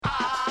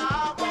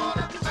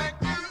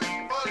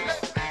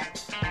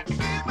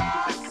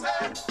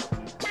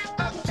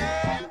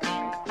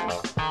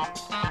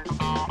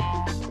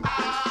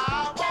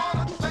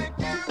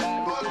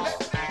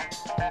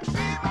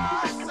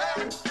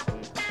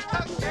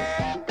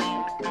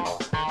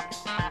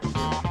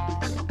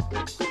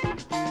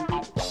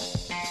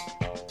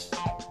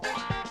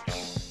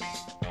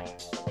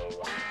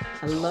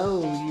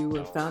Hello, you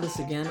have found us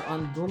again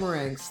on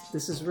Boomerangs.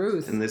 This is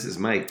Ruth. And this is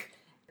Mike.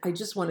 I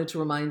just wanted to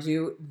remind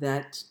you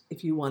that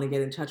if you want to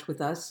get in touch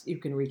with us, you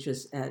can reach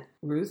us at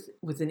Ruth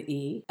with an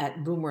E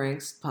at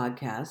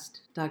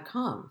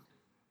boomerangspodcast.com.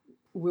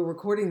 We're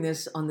recording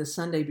this on the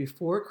Sunday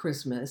before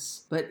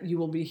Christmas, but you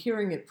will be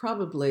hearing it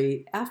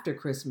probably after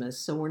Christmas,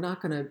 so we're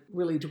not going to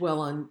really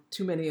dwell on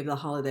too many of the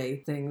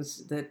holiday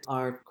things that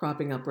are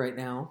cropping up right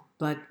now.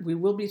 But we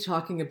will be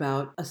talking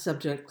about a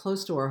subject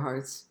close to our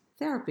hearts,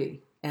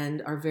 therapy,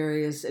 and our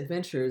various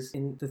adventures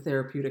in the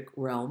therapeutic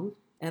realm,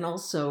 and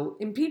also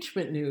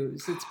impeachment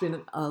news. It's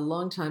been a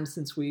long time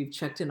since we've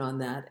checked in on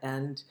that,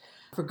 and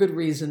for good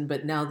reason,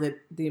 but now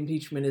that the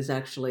impeachment is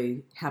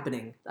actually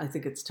happening, I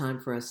think it's time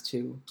for us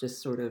to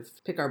just sort of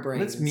pick our brains.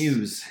 Let's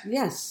muse.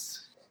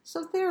 Yes.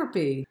 So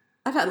therapy.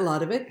 I've had a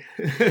lot of it.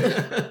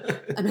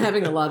 I'm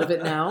having a lot of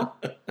it now.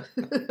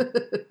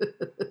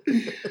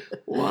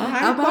 Why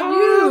How about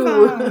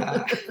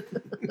bother? you?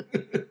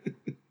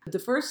 The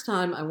first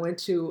time I went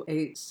to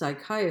a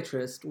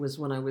psychiatrist was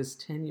when I was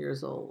 10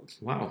 years old.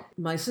 Wow.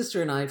 My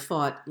sister and I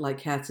fought like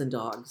cats and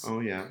dogs. Oh,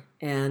 yeah.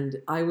 And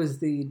I was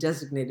the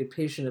designated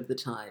patient of the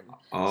time.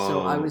 Oh.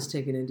 So I was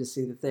taken in to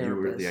see the therapist.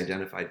 You were the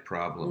identified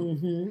problem.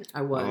 Mm-hmm.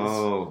 I was.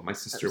 Oh, my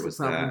sister was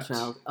the problem that.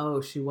 child.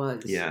 Oh, she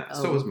was. Yeah,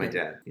 Oh, so was my okay.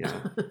 dad.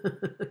 Yeah.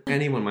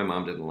 Anyone my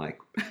mom didn't like.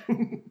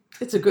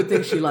 It's a good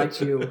thing she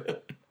liked you.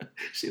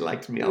 She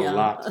liked me a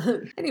lot.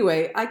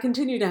 Anyway, I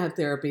continue to have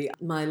therapy.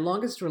 My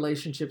longest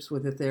relationships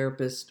with a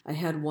therapist, I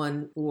had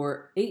one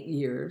for 8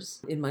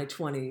 years in my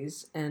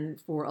 20s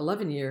and for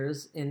 11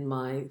 years in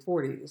my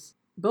 40s.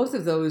 Both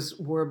of those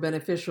were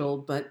beneficial,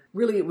 but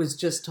really it was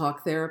just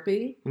talk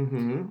therapy.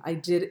 Mm-hmm. I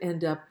did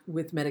end up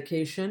with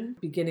medication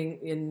beginning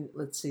in,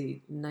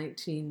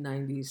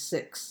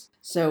 1996.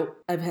 So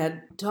I've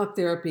had talk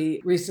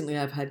therapy. Recently,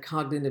 I've had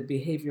cognitive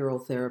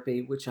behavioral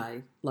therapy, which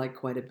I like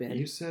quite a bit.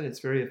 You said it's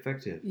very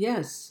effective.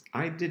 Yes.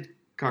 I did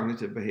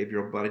cognitive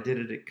behavioral, but I did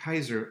it at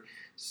Kaiser,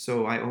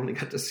 so I only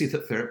got to see the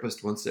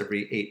therapist once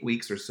every 8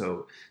 weeks or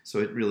so.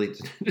 So it really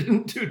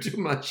didn't do too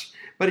much.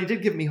 But he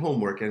did give me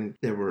homework, and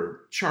there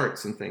were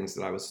charts and things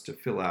that I was to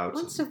fill out.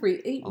 Once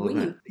every 8 all of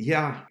weeks. that.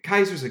 Yeah,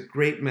 Kaiser's a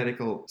great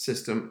medical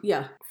system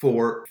Yeah.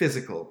 for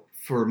physical.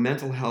 For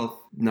mental health,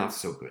 not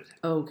so good.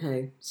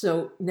 Okay.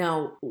 So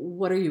now,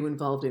 what are you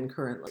involved in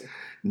currently?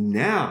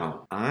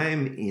 Now,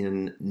 I'm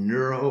in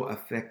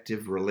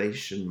neuroaffective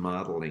relation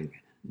modeling,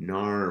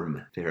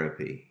 NARM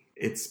therapy.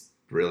 It's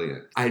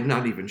brilliant. I'm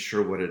not even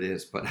sure what it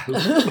is, but I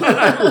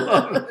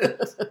love it.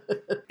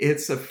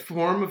 It's a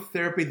form of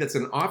therapy that's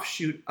an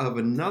offshoot of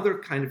another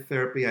kind of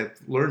therapy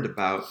I've learned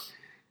about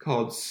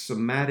called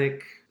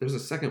somatic. There's a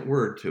second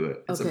word to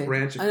it. It's a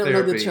branch of therapy. I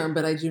don't know the term,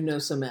 but I do know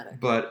somatic.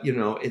 But,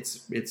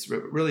 it's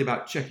really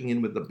about checking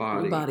in with the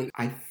body. The body.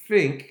 I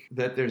think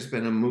that there's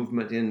been a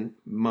movement in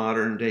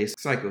modern day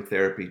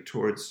psychotherapy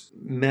towards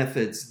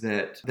methods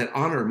that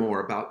honor more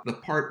about the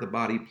part the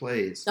body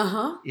plays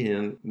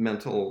in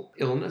mental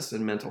illness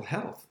and mental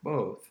health,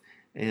 both.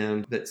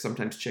 And that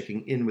sometimes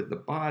checking in with the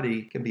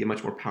body can be a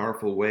much more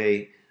powerful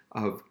way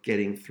of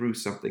getting through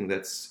something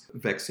that's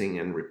vexing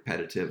and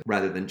repetitive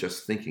rather than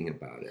just thinking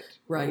about it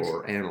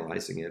or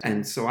analyzing it.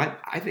 And so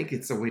I think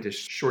it's a way to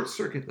short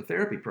circuit the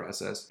therapy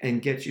process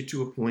and get you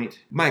to a point.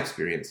 My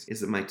experience is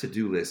that my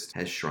to-do list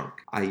has shrunk.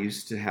 I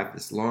used to have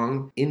this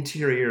long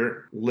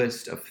interior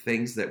list of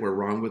things that were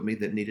wrong with me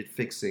that needed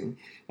fixing,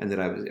 and that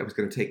I was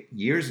going to take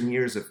years and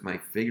years of my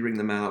figuring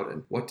them out,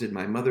 and what did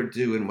my mother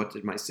do, and what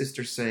did my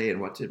sister say,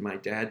 and what did my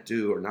dad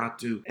do or not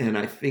do. And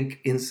I think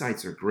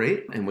insights are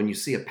great, and when you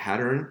see a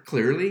pattern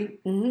clearly,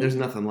 there's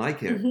nothing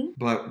like it.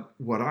 But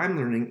what I'm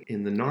learning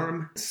in the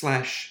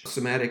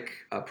NARM/somatic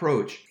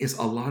approach is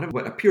a lot of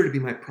what appear to be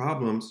my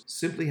problems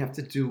simply have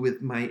to do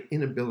with my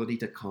inability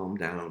to calm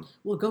down.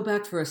 Well, go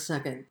back for a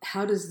second.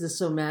 How does the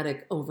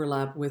somatic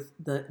overlap with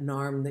the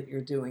NARM that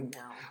you're doing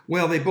now?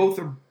 Well, they both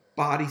are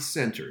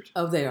body-centered.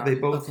 Oh, they are. They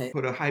both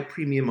put a high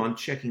premium on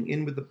checking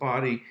in with the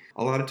body.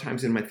 A lot of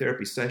times in my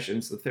therapy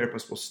sessions, the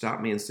therapist will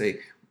stop me and say,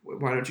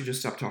 why don't you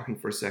just stop talking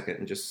for a second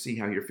and just see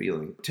how you're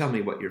feeling? Tell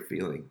me what you're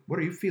feeling. What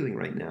are you feeling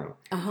right now?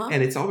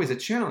 And it's always a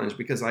challenge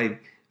because I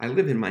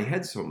live in my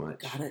head so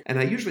much. Got it. And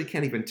I usually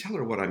can't even tell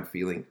her what I'm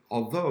feeling.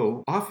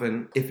 Although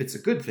often, if it's a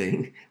good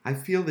thing, I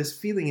feel this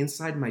feeling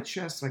inside my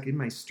chest, like in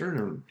my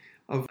sternum,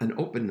 of an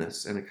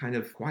openness and a kind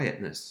of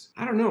quietness.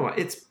 I don't know.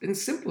 It's been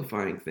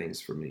simplifying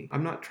things for me.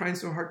 I'm not trying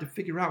so hard to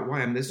figure out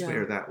why I'm this way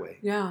or that way.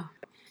 Yeah.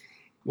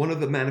 One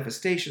of the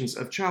manifestations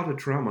of childhood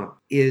trauma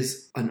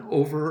is an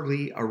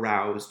overly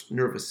aroused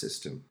nervous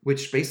system,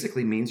 which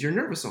basically means you're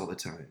nervous all the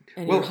time.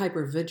 And you're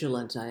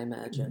hypervigilant, I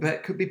imagine.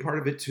 That could be part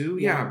of it too.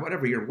 Yeah,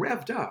 whatever. You're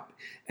revved up.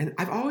 And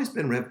I've always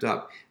been revved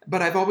up,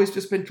 but I've always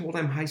just been told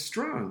I'm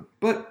high-strung.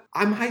 But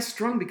I'm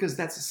high-strung because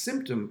that's a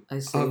symptom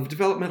of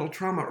developmental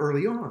trauma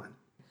early on.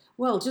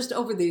 Well, just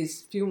over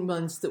these few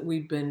months that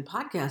we've been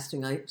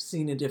podcasting, I've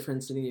seen a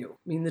difference in you.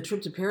 I mean, the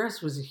trip to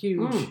Paris was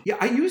huge. Yeah,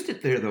 I used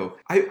it there, though.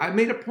 I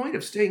made a point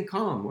of staying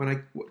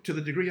calm to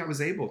the degree I was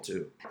able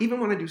to.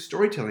 Even when I do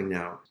storytelling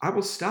now, I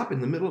will stop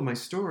in the middle of my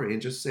story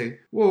and just say,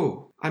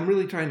 whoa, I'm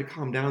really trying to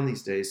calm down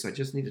these days, so I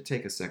just need to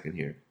take a second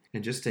here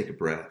and just take a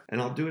breath.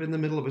 And I'll do it in the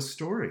middle of a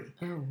story.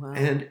 Oh, wow.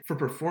 And for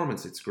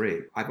performance, it's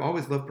great. I've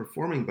always loved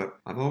performing, but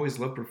I've always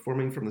loved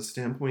performing from the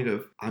standpoint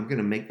of I'm going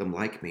to make them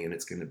like me and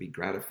it's going to be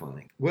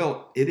gratifying.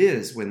 Well, it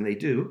is when they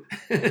do.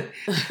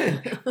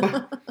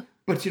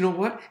 But you know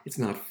what? It's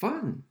not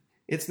fun.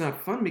 It's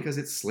not fun because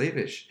it's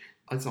slavish.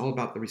 It's all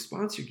about the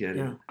response you're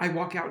getting. Yeah. I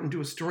walk out and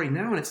do a story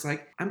now and it's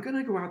like, I'm going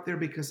to go out there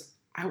because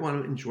I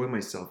want to enjoy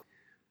myself.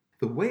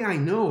 The way I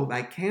know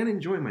I can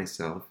enjoy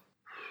myself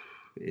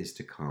is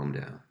to calm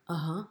down.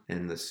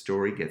 And the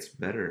story gets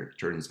better, it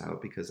turns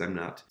out, because I'm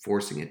not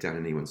forcing it down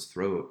anyone's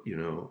throat,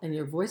 And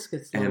your voice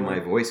gets lower. And my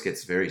voice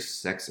gets very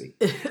sexy.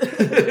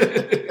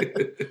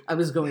 I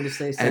was going to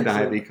say sexy. And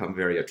I become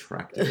very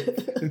attractive.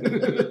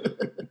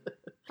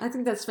 I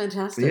think that's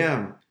fantastic.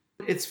 Yeah.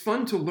 It's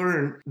fun to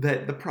learn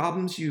that the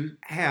problems you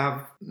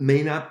have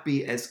may not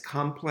be as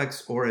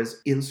complex or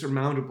as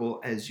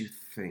insurmountable as you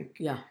think.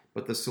 Yeah.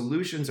 But the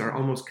solutions are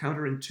almost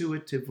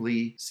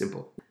counterintuitively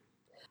simple.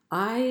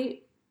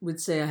 I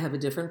would say I have a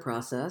different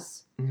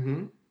process.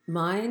 Mm-hmm.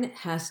 Mine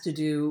has to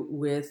do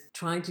with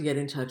trying to get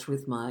in touch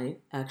with my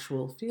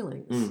actual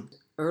feelings.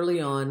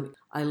 Early on,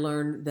 I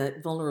learned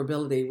that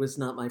vulnerability was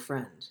not my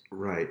friend.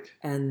 Right.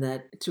 And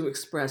that to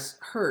express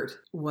hurt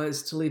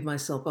was to leave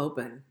myself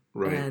open.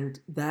 Right. And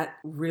that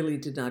really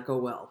did not go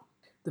well.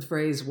 The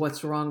phrase,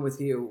 "what's wrong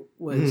with you,"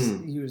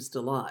 was used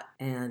a lot.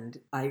 And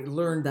I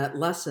learned that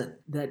lesson,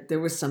 that there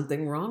was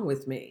something wrong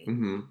with me.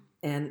 Mm-hmm.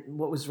 And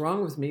what was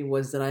wrong with me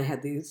was that I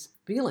had these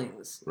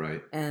feelings.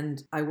 Right.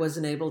 And I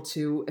wasn't able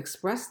to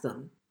express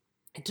them.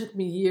 It took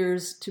me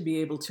years to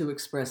be able to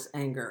express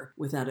anger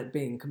without it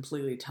being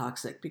completely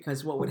toxic,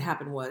 because what would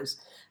happen was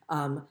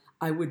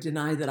I would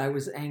deny that I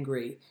was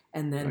angry,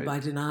 and then by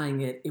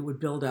denying it, it would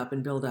build up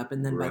and build up,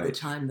 and then by the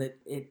time that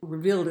it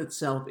revealed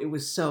itself, it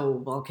was so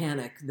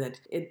volcanic that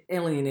it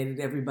alienated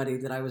everybody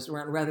that I was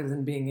around, rather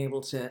than being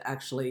able to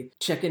actually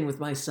check in with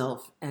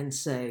myself and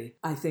say,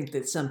 I think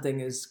that something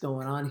is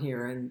going on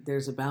here, and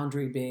there's a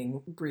boundary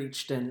being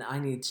breached, and I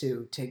need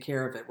to take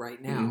care of it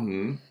right now.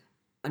 Mm-hmm.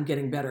 I'm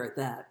getting better at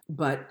that,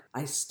 but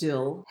I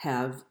still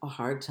have a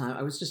hard time.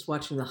 I was just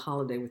watching The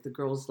Holiday with the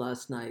girls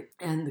last night,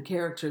 and the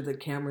character that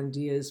Cameron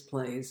Diaz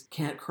plays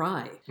can't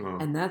cry. Oh.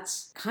 And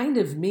that's kind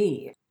of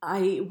me.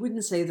 I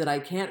wouldn't say that I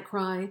can't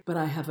cry, but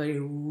I have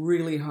a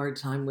really hard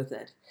time with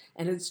it.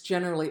 And it's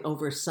generally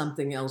over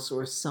something else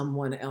or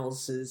someone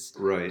else's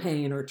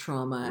pain or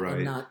trauma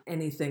and not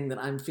anything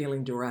that I'm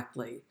feeling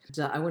directly.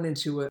 I went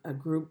into a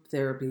group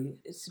therapy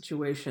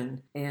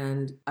situation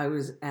and I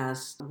was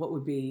asked, what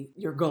would be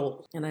your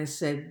goal? And I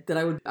said that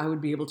I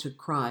would be able to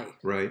cry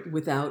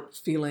without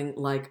feeling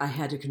like I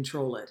had to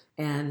control it.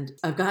 And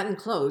I've gotten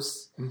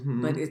close,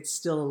 but it's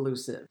still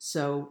elusive.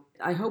 So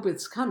I hope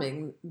it's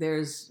coming.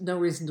 There's no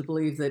reason to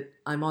believe that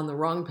I'm on the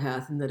wrong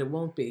path and that it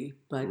won't be.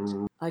 But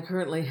I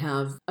currently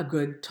have a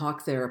good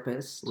talk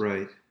therapist.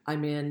 Right.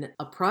 I'm in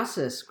a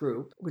process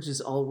group, which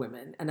is all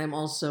women. And I'm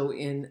also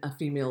in a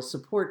female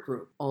support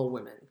group, all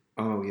women.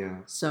 Oh, yeah.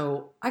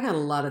 So I got a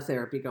lot of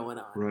therapy going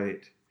on.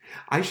 Right.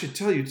 I should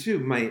tell you, too,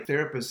 my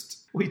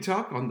therapist, we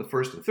talk on the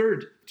first and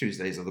third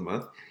Tuesdays of the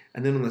month.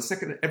 And then on the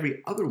second,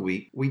 every other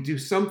week, we do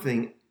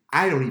something.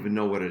 I don't even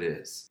know what it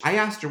is. I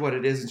asked her what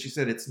it is, and she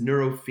said it's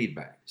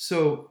neurofeedback.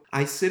 So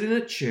I sit in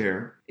a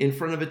chair in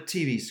front of a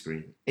TV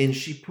screen, and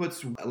she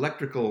puts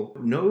electrical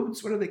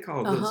nodes, what are they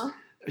called?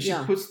 She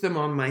puts them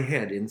on my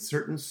head in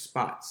certain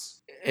spots,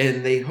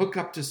 and they hook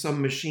up to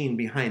some machine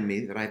behind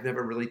me that I've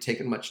never really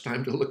taken much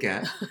time to look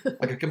at,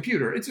 like a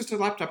computer. It's just a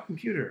laptop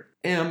computer.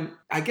 And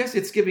I guess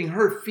it's giving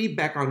her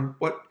feedback on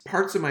what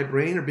parts of my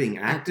brain are being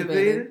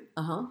activated.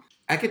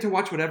 I get to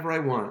watch whatever I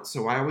want,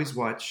 so I always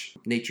watch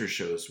nature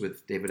shows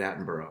with David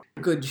Attenborough.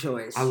 Good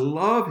choice. I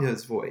love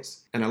his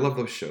voice, and I love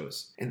those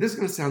shows. And this is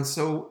going to sound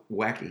so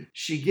wacky.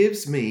 She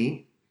gives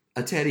me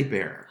a teddy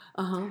bear,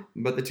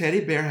 but the teddy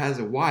bear has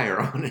a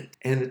wire on it,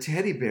 and the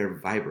teddy bear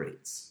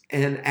vibrates.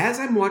 And as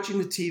I'm watching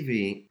the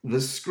TV,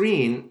 the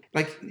screen,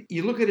 like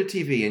you look at a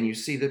TV and you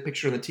see the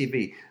picture on the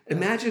TV.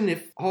 Imagine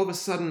if all of a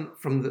sudden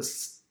from the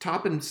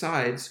top and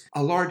sides,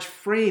 a large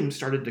frame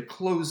started to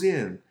close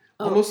in.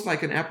 Almost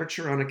like an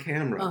aperture on a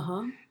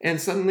camera. And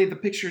suddenly the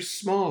picture's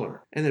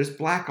smaller and there's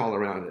black all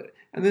around it.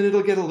 And then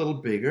it'll get a little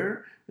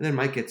bigger and then it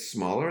might get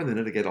smaller and then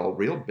it'll get all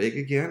real big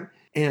again.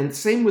 And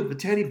same with the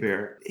teddy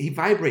bear. He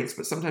vibrates,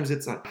 but sometimes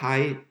it's a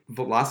high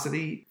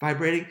velocity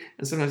vibrating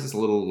and sometimes it's a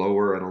little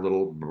lower and a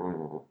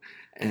little...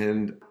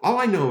 And all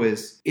I know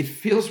is it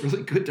feels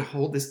really good to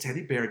hold this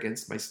teddy bear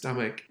against my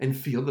stomach and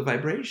feel the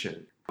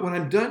vibration. When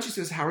I'm done, she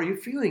says, how are you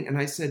feeling? And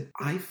I said,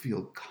 I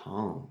feel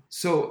calm.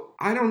 So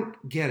I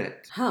don't get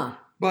it.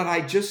 But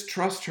I just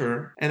trust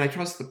her and I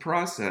trust the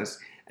process.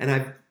 And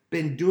I've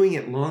been doing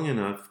it long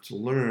enough to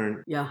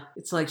learn. Yeah,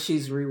 it's like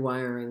she's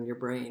rewiring your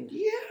brain.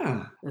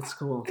 Yeah. That's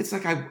cool. It's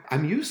like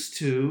I'm used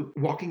to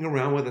walking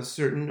around with a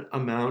certain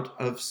amount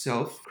of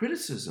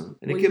self-criticism.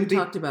 And you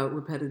talked about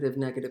repetitive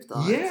negative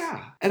thoughts.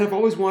 Yeah. And I've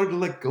always wanted to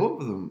let go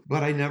of them,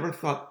 but I never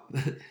thought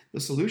the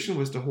solution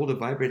was to hold a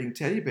vibrating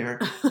teddy bear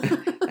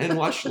and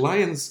watch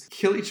lions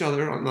kill each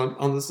other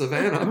on the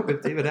savannah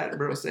with David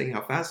Attenborough saying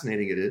how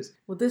fascinating it is.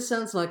 Well, this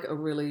sounds like a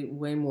really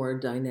way more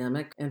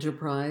dynamic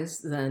enterprise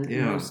than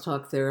most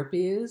talk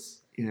therapy is.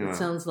 Yeah. It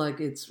sounds like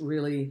it's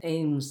really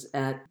aims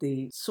at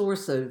the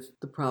source of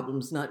the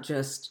problems, not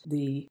just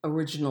the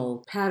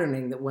original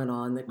patterning that went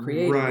on that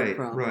created the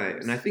problems. Right.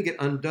 And I think it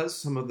undoes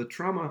some of the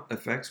trauma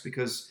effects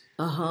because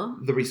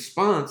the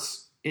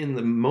response in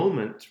the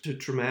moment to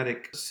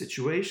traumatic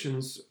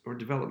situations or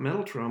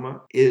developmental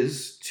trauma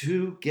is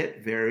to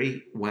get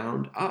very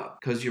wound up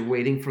because you're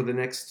waiting for the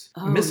next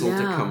missile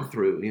to come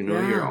through.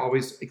 You're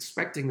always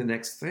expecting the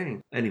next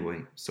thing.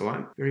 Anyway, so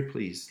I'm very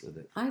pleased with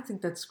it. I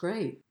think that's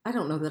great. I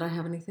don't know that I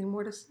have anything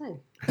more to say.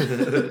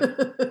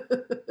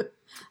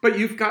 But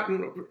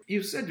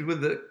you said with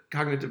the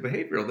cognitive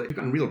behavioral that you've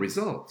gotten real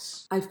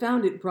results. I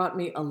found it brought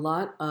me a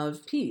lot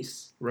of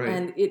peace. Right.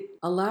 And it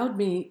allowed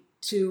me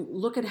to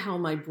look at how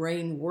my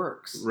brain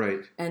works. Right.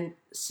 And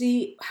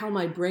see how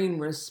my brain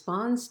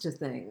responds to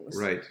things.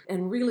 Right.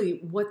 And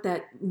really what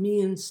that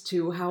means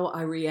to how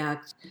I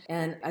react.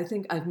 And I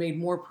think I've made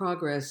more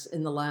progress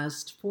in the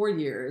last 4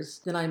 years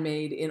than I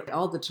made in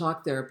all the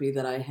talk therapy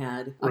that I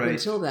had up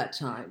until that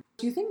time.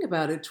 If you think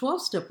about it,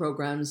 12-step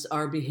programs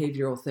are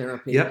behavioral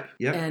therapy. Yep.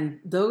 And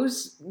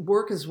those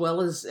work as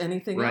well as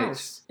anything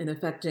else in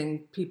affecting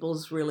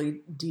people's really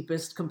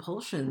deepest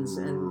compulsions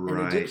and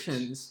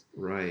addictions.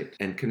 Right.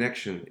 And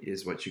connection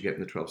is what you get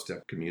in the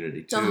 12-step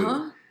community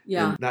too.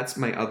 Yeah. And that's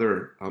my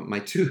other, my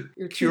two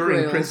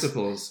curing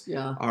principles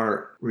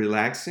are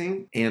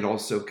relaxing and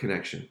also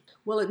connection.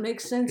 Well, it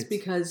makes sense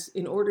because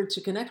in order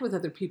to connect with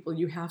other people,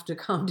 you have to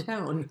calm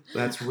down.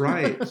 That's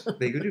right.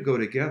 They do go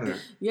together.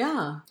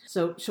 Yeah.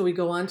 So shall we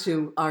go on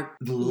to our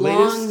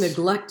long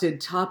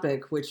neglected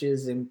topic, which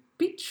is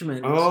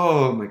impeachment?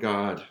 Oh, my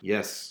God.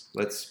 Yes.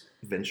 Let's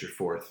venture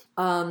forth.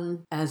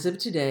 As of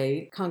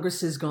today,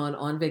 Congress has gone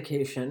on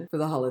vacation for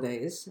the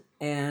holidays,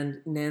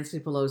 and Nancy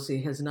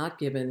Pelosi has not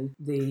given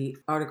the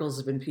articles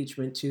of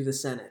impeachment to the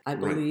Senate. I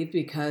believe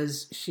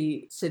because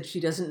she said she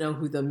doesn't know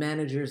who the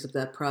managers of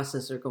that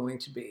process are going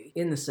to be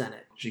in the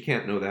Senate. She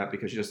can't know that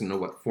because she doesn't know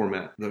what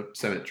format the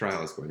Senate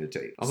trial is going to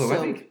take. Although I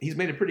think he's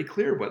made it pretty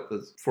clear what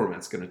the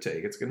format's going to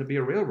take. It's going to be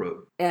a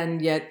railroad.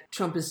 And yet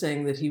Trump is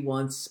saying that he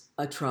wants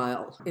a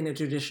trial in a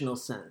traditional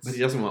sense. But he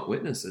doesn't want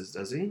witnesses,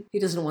 does he? He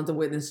doesn't want the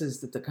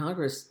witnesses that the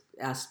Congress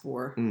asked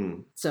for.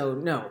 So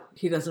no,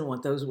 he doesn't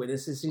want those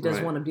witnesses. He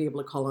doesn't want to be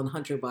able to call on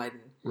Hunter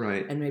Biden.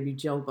 Right. And maybe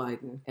Joe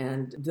Biden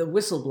and the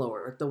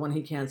whistleblower, the one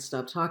he can't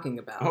stop talking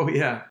about. Oh,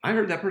 yeah. I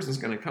heard that person's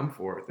going to come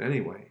forth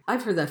anyway.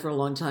 I've heard that for a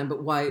long time,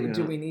 but why?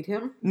 Do we need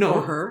him? No.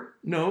 Or her?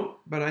 No,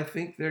 but I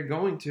think they're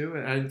going to.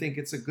 And I think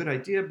it's a good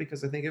idea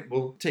because I think it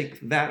will take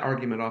that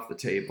argument off the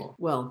table.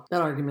 Well,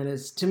 that argument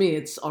is, to me,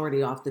 it's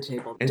already off the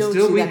table. And Don't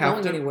still see we that have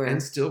going to, anywhere.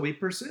 And still we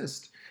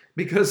persist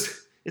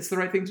because it's the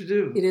right thing to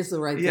do. It is the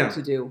right thing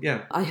to do.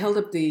 Yeah. I held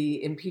up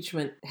the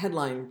impeachment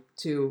headline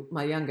to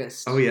my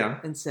youngest. Oh, yeah.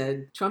 And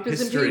said, Trump is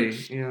History.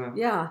 impeached. Yeah.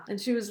 Yeah.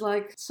 And she was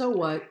like, so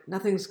what?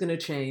 Nothing's going to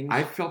change.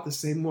 I felt the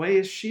same way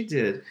as she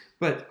did.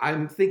 But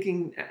I'm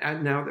thinking,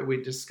 now that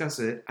we discuss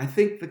it, I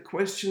think the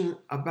question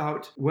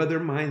about whether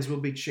minds will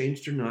be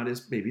changed or not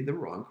is maybe the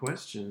wrong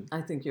question. I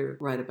think you're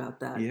right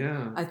about that.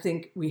 Yeah. I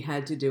think we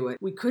had to do it.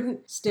 We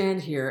couldn't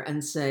stand here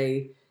and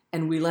say,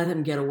 and we let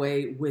him get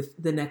away with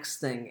the next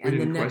thing and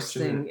the next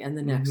thing and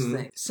the next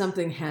thing.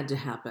 Something had to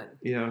happen.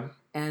 Yeah.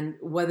 And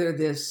whether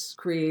this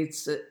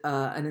creates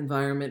an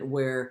environment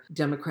where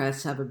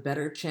Democrats have a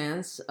better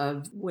chance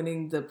of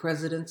winning the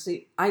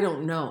presidency, I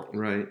don't know.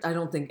 Right. I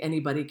don't think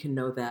anybody can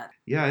know that.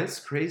 Yeah, it's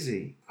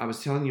crazy. I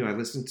was telling you, I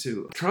listened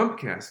to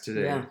Trumpcast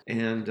today. Yeah.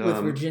 And with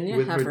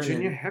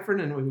Virginia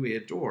Heffernan, who we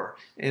adore.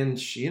 And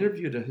she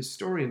interviewed a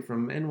historian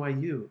from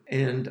NYU.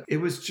 And it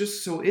was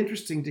just so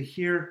interesting to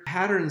hear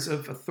patterns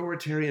of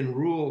authoritarian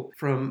rule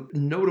from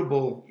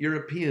notable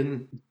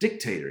European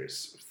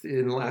dictators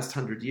in the last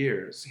 100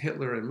 years,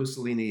 Hitler and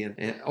Mussolini and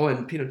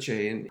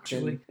Pinochet in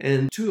Chile.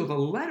 And to the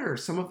letter,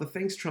 some of the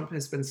things Trump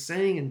has been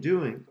saying and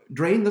doing,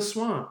 drain the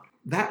swamp.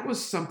 That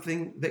was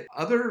something that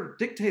other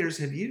dictators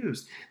have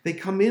used. They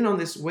come in on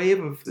this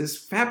wave of this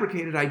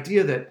fabricated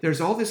idea that there's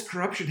all this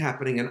corruption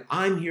happening and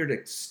I'm here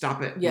to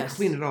stop it and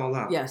clean it all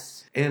up.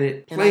 Yes. And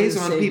it plays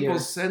on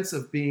people's sense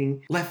of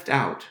being left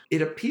out.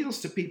 It appeals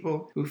to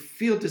people who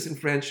feel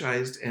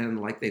disenfranchised and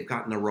like they've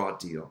gotten a raw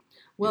deal.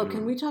 Well,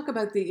 can we talk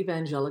about the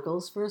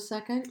evangelicals for a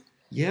second?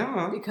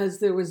 Yeah. Because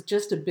there was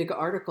just a big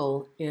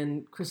article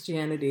in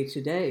Christianity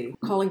Today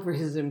calling for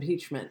his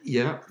impeachment.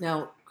 Yeah.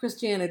 Now,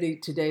 Christianity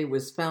Today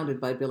was founded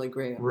by Billy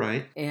Graham.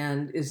 Right.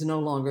 And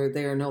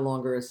they are no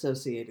longer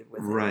associated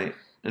with it. Right.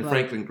 And Right.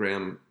 Franklin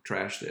Graham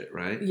trashed it,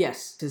 right?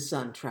 Yes, his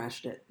son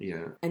trashed it.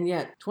 Yeah. And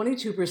yet,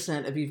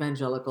 22% of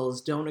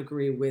evangelicals don't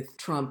agree with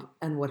Trump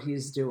and what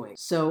he's doing.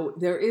 So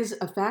there is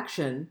a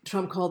faction,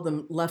 Trump called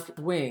them left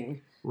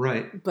wing,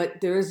 Right.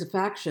 but there is a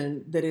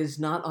faction that is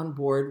not on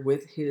board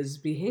with his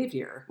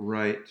behavior.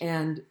 Right.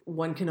 And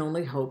one can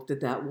only hope that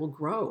that will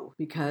grow,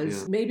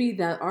 because Yeah. maybe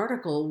that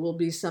article will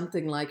be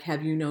something like,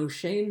 "Have you no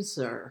shame,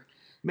 sir?"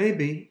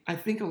 Maybe. I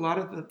think a lot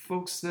of the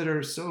folks that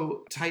are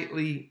so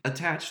tightly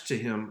attached to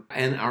him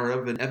and are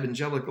of an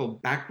evangelical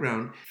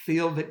background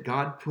feel that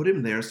God put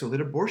him there so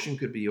that abortion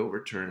could be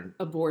overturned.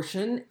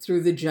 Abortion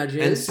through the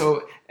judges. And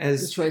so,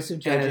 the choice of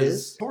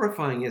judges. as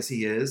horrifying as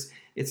he is,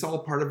 it's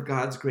all part of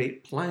God's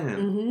great plan.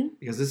 Mm-hmm.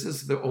 Because this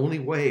is the only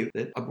way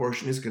that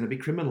abortion is going to be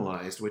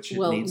criminalized, which it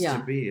needs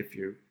to be if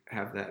you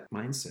have that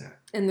mindset.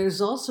 And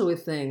there's also a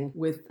thing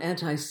with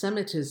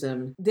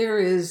anti-Semitism. There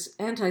is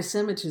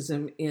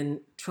anti-Semitism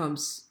in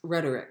Trump's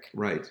rhetoric.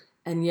 Right.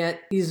 And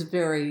yet he's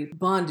very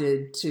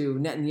bonded to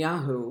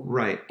Netanyahu.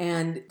 Right.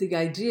 And the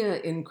idea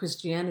in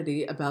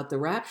Christianity about the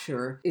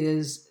rapture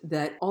is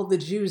that all the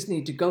Jews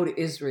need to go to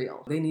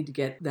Israel. They need to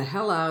get the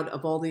hell out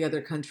of all the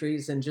other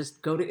countries and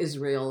just go to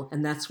Israel,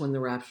 and that's when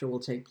the rapture will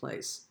take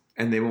place.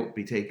 And they won't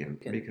be taken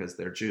because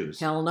they're Jews.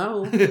 Hell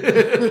no.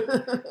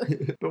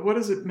 But what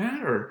does it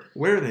matter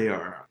where they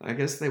are? I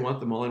guess they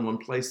want them all in one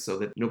place so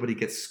that nobody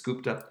gets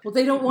scooped up. Well,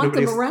 they don't want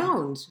them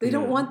around. They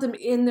don't want them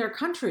in their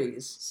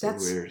countries.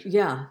 That's weird.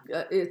 Yeah,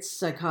 it's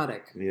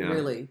psychotic,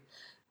 really.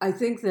 I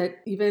think that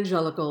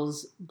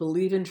evangelicals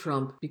believe in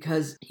Trump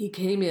because he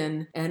came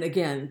in and,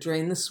 again,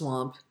 drained the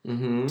swamp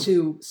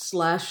to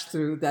slash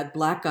through that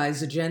black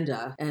guy's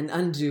agenda and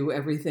undo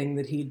everything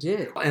that he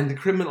did. And the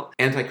criminal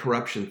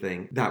anti-corruption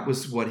thing, that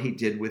was what he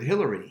did with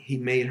Hillary. He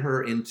made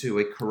her into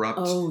a corrupt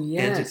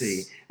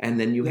entity. And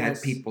then you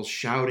had people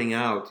shouting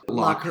out,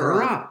 lock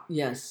her up.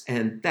 Yes.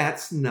 And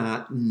that's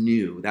not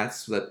new.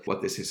 That's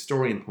what this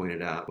historian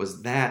pointed out,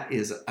 was that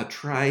is a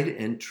tried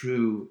and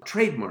true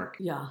trademark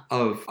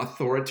of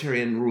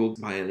authoritarian rule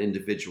by an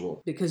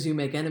individual. Because you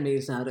make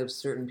enemies out of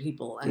certain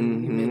people.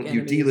 And you make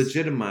enemies. You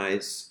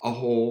delegitimize a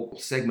whole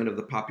segment of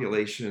the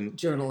population.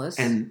 Journalists.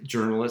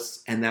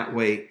 And that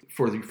way,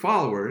 for the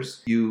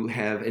followers, you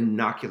have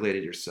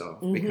inoculated yourself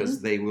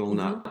because they will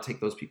not take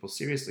those people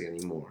seriously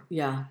anymore.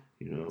 Yeah.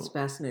 You know, it's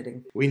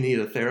fascinating. We need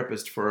a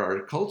therapist for our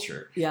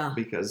culture. Yeah.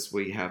 Because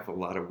we have a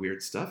lot of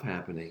weird stuff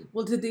happening.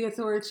 Well, did they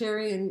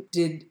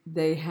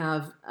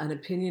have an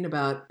opinion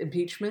about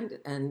impeachment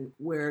and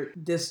where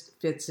this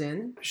fits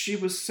in? She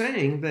was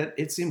saying that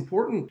it's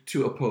important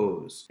to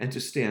oppose and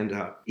to stand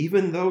up,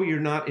 even though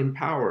you're not in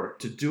power,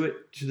 to do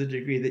it to the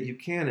degree that you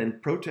can.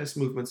 And protest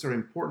movements are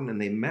important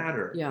and they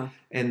matter. Yeah.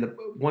 And the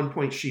one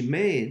point she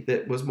made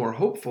that was more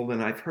hopeful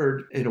than I've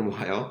heard in a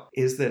while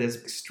is that as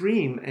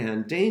extreme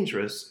and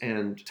dangerous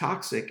and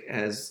toxic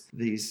as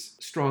these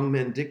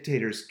strongmen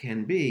dictators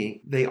can be,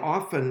 they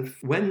often,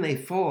 when they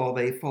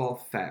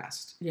fall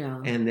fast.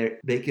 Yeah. And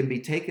they can be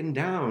taken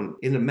down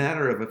in a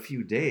matter of a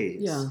few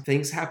days. Yeah.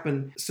 Things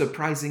happen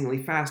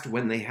surprisingly fast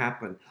when they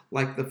happen,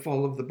 like the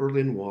fall of the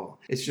Berlin Wall.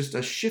 It's just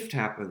a shift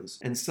happens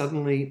and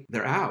suddenly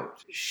they're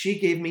out. She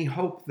gave me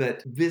hope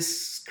that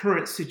this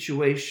current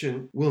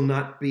situation will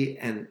not be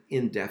an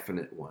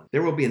indefinite one.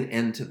 There will be an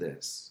end to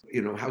this.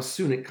 You know, how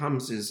soon it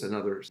comes is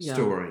another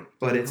story,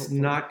 but it's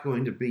not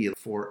going to be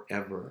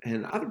forever.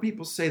 And other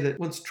people say that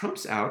once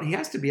Trump's out, he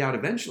has to be out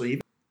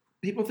eventually.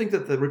 People think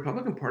that the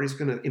Republican Party is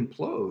going to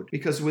implode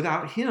because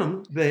without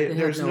him,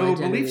 there's no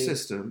belief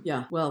system.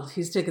 Yeah, well,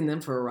 he's taken them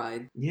for a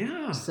ride.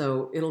 Yeah.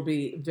 So it'll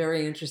be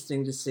very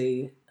interesting to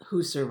see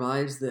who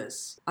survives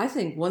this. I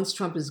think once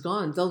Trump is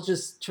gone, they'll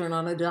just turn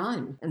on a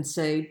dime and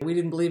say, we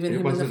didn't believe in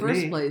him in the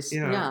first place.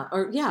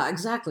 Yeah,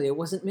 exactly. It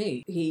wasn't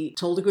me. He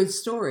told a good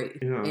story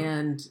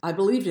and I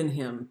believed in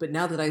him. But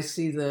now that I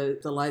see the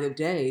light of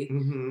day,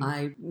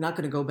 I'm not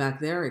going to go back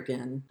there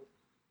again.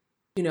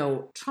 You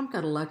know, Trump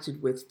got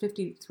elected with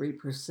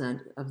 53%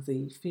 of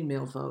the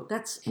female vote.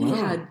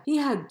 He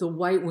had the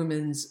white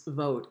women's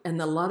vote, and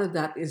a lot of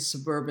that is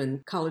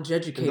suburban,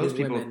 college-educated women. And those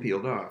people have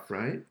peeled off,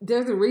 right?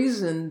 They're the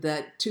reason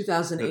that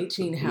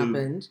 2018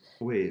 happened.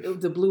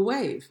 The blue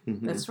wave.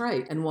 That's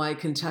right. And why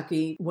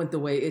Kentucky went the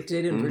way it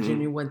did and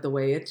Virginia went the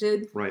way it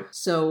did. Right.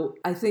 So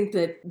I think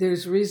that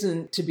there's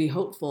reason to be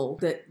hopeful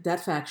that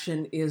that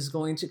faction is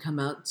going to come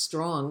out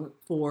strong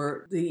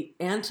for the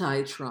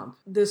anti-Trump.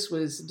 This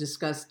was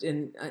discussed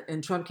in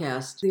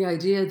Trumpcast, the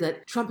idea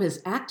that Trump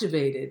has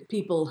activated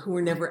people who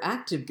were never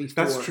active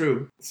before. That's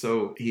true.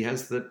 So he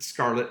has the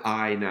scarlet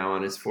eye now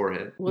on his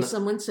forehead. Well,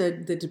 someone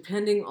said that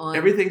depending on...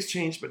 Everything's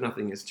changed, but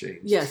nothing has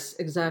changed. Yes,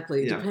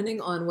 exactly. Yeah.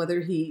 Depending on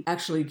whether he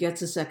actually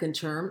gets a second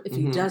term. If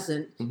he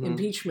doesn't,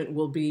 impeachment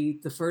will be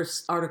the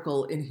first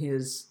article in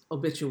his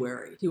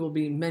obituary. He will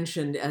be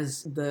mentioned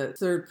as the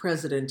third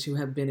president to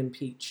have been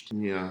impeached.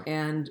 Yeah.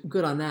 And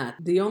good on that.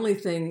 The only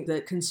thing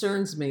that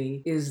concerns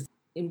me is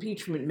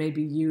impeachment may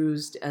be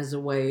used as a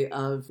way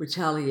of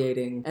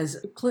retaliating,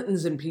 as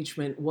Clinton's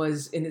impeachment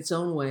was in its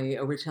own way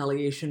a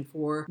retaliation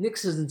for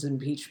Nixon's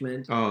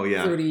impeachment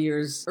 30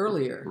 years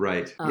earlier.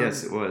 Right.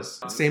 Yes, it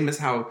was. Same as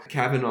how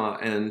Kavanaugh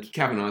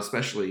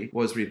especially,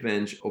 was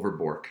revenge over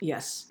Bork.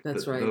 Yes,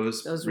 that's right.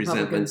 Those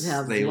Republicans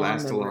resentments, they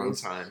last a long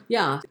time.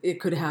 Yeah, it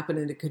could happen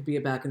and it could be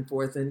a back and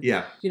forth. And,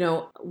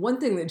 one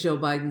thing that Joe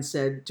Biden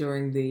said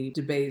during the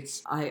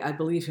debates, I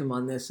believe him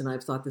on this, and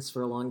I've thought this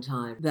for a long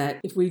time, that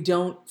if we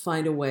don't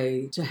find a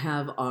way to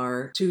have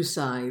our two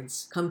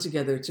sides come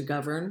together to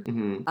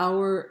govern,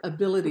 our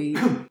ability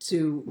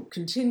to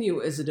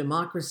continue as a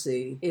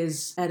democracy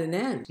is at an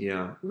end.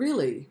 Yeah.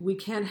 Really, we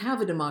can't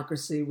have a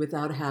democracy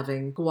without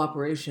having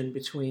cooperation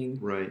between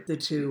the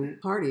two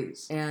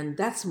parties. And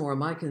that's more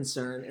my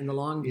concern in the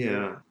long view.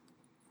 Yeah.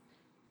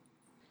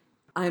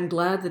 I'm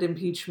glad that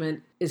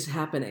impeachment is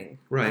happening.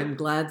 Right. I'm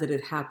glad that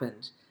it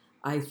happened.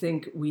 I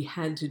think we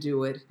had to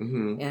do it.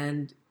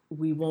 And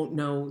we won't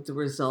know the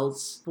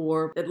results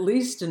for at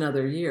least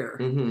another year.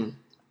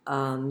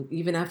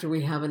 Even after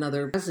we have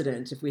another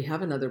president, if we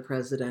have another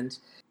president,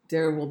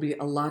 there will be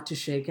a lot to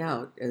shake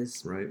out,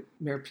 as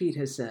Mayor Pete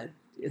has said.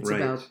 It's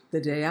about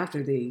the day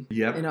after the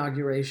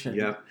inauguration.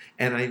 Yep.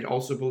 And I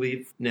also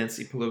believe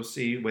Nancy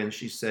Pelosi when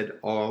she said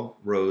all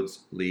roads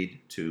lead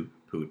to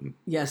Putin.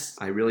 Yes.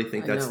 I really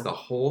think that's the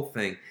whole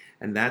thing.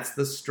 And that's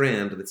the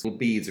strand, the little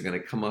beads are going to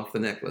come off the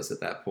necklace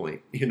at that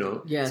point.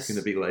 Yes. It's going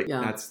to be like,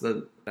 that's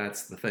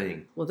the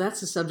thing. Well,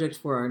 that's the subject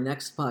for our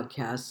next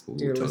podcast,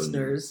 dear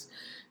listeners.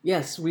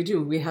 Yes, we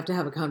do. We have to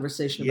have a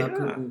conversation about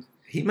Putin.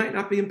 He might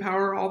not be in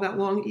power all that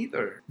long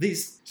either.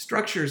 These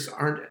structures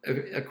aren't,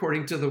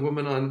 according to the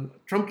woman on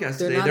Trumpcast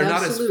today, they're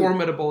not as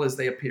formidable as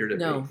they appear to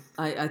be. No,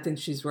 I think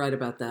she's right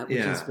about that, which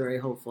is very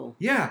hopeful.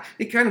 Yeah,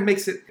 it kind of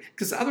makes it,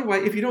 because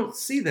otherwise, if you don't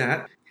see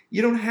that,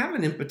 you don't have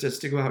an impetus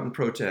to go out and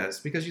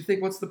protest because you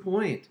think, what's the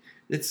point?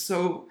 It's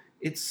so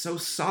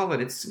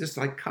solid. It's just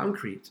like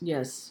concrete.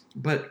 Yes.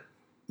 But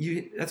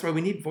that's why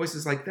we need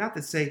voices like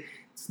that say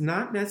it's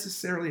not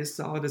necessarily as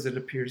solid as it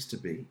appears to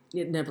be.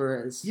 It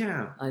never is.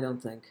 Yeah. I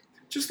don't think.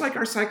 Just like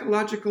our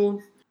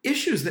psychological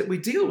issues that we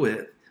deal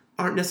with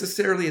aren't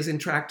necessarily as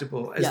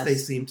intractable as they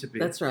seem to be.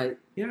 That's right.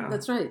 Yeah.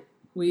 That's right.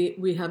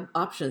 We have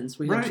options.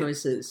 We have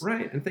choices.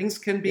 Right. And things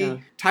can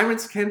be,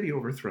 tyrants can be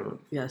overthrown.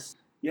 Yes.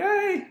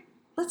 Yay.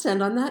 Let's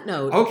end on that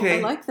note. Okay.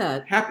 I like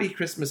that. Happy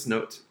Christmas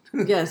note.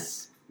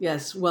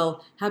 Yes.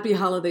 Well, happy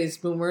holidays,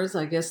 boomers.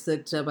 I guess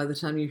that by the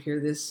time you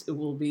hear this, it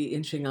will be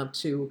inching up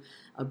to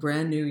a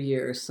brand new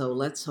year. So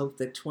let's hope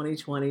that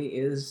 2020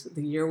 is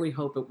the year we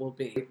hope it will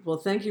be. Well,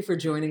 thank you for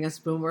joining us,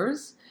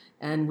 boomers.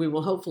 And we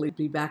will hopefully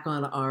be back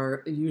on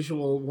our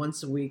usual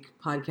once-a-week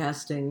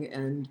podcasting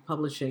and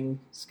publishing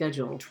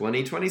schedule.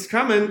 2020's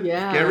coming.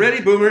 Yeah. Get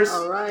ready, boomers.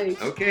 All right.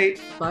 Okay.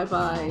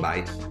 Bye-bye.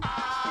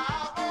 Bye.